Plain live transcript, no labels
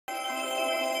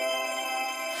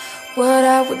what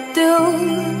I would do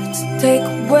to take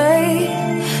away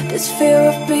this fear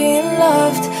of being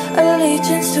loved,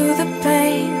 allegiance to the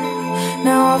pain.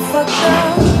 Now I fucked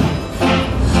up.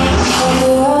 How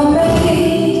do I make